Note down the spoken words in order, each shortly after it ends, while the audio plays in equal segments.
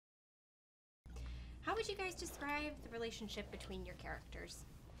How would you guys describe the relationship between your characters?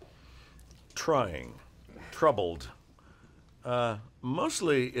 Trying, troubled.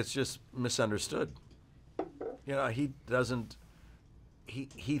 Mostly it's just misunderstood. You know, he doesn't,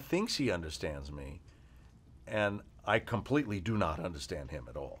 he thinks he understands me, and I completely do not understand him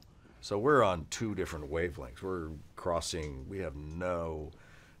at all. So we're on two different wavelengths. We're crossing,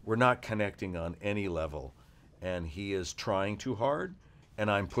 we're not connecting on any level. And he is trying too hard, and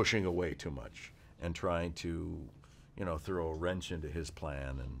I'm pushing away too much and trying to, throw a wrench into his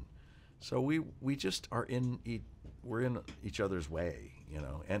plan. And so we just are we're in each other's way,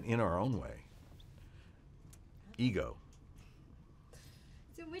 and in our own way. Ego.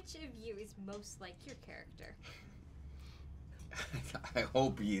 So which of you is most like your character? I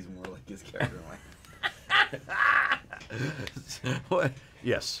hope he's more like his character.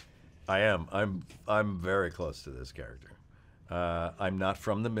 Yes, I am. I'm very close to this character. I'm not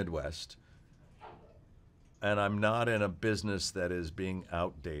from the Midwest, and I'm not in a business that is being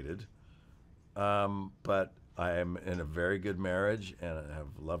outdated. But I am in a very good marriage, and I have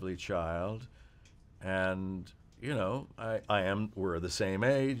a lovely child, and we're the same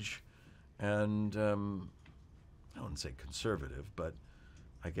age, and I wouldn't say conservative, but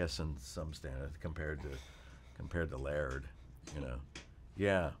I guess in some standards compared to Laird,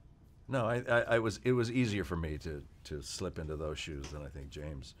 Yeah. No, it was easier for me to slip into those shoes than I think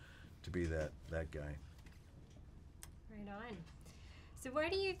James to be that guy. Right on. So why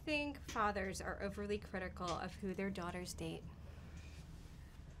do you think fathers are overly critical of who their daughters date?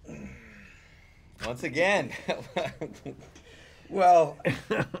 Once again, well,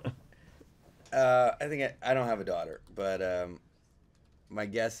 I think I don't have a daughter, but my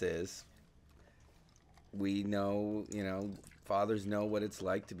guess is we know, fathers know what it's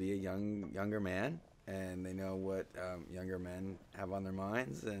like to be a younger man, and they know what younger men have on their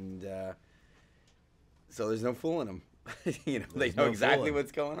minds, and so there's no fooling them. They know exactly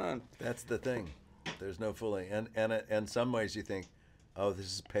what's going on. That's the thing. There's no fooling, and in some ways you think, oh, this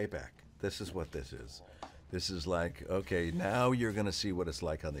is payback. This is what this is. This is like, okay, now you're going to see what it's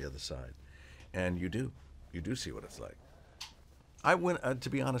like on the other side, and you do see what it's like. I went to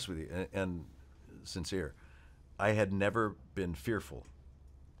be honest with you and sincere. I had never been fearful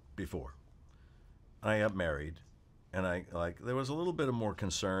before. I got married, and there was a little bit of more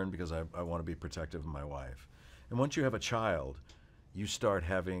concern because I want to be protective of my wife. And once you have a child, you start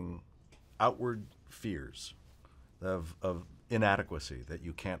having outward fears of inadequacy, that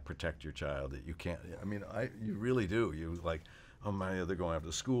you can't protect your child, that you can't. I mean, you really do. You like, oh my, they're going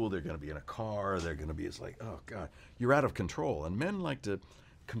to school, they're going to be in a car, they're going to be. It's like, oh God, you're out of control. And men like to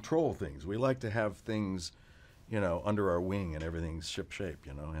control things. We like to have things, under our wing and everything's ship-shape,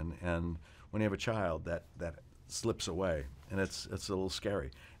 And when you have a child, that slips away, and it's a little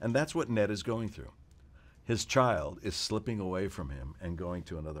scary. And that's what Ned is going through. His child is slipping away from him and going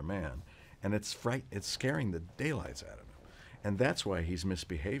to another man, and it's scaring the daylights out of him. And that's why he's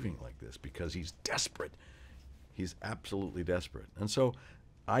misbehaving like this, because he's desperate. He's absolutely desperate. And so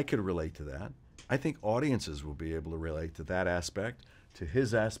I could relate to that. I think audiences will be able to relate to that aspect, to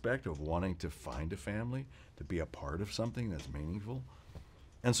his aspect of wanting to find a family, to be a part of something that's meaningful.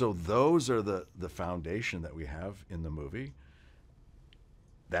 And so those are the foundation that we have in the movie.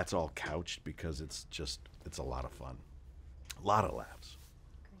 That's all couched because it's a lot of fun. A lot of laughs.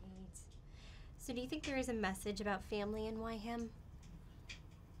 Great. So do you think there is a message about family and why him?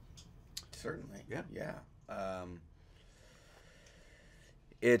 Certainly. Yeah. Yeah.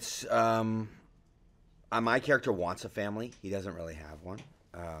 It's my character wants a family. He doesn't really have one,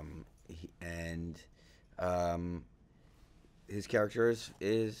 his character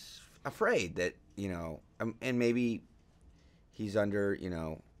is afraid that and maybe he's under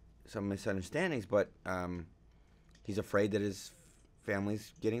some misunderstandings, but he's afraid that his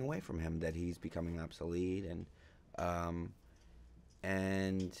family's getting away from him, that he's becoming obsolete, and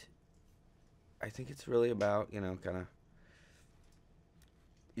I think it's really about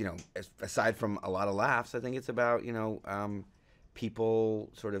aside from a lot of laughs, I think it's about people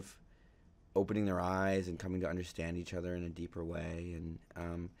sort of opening their eyes and coming to understand each other in a deeper way,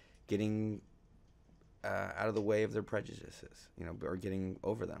 and getting out of the way of their prejudices, or getting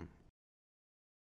over them.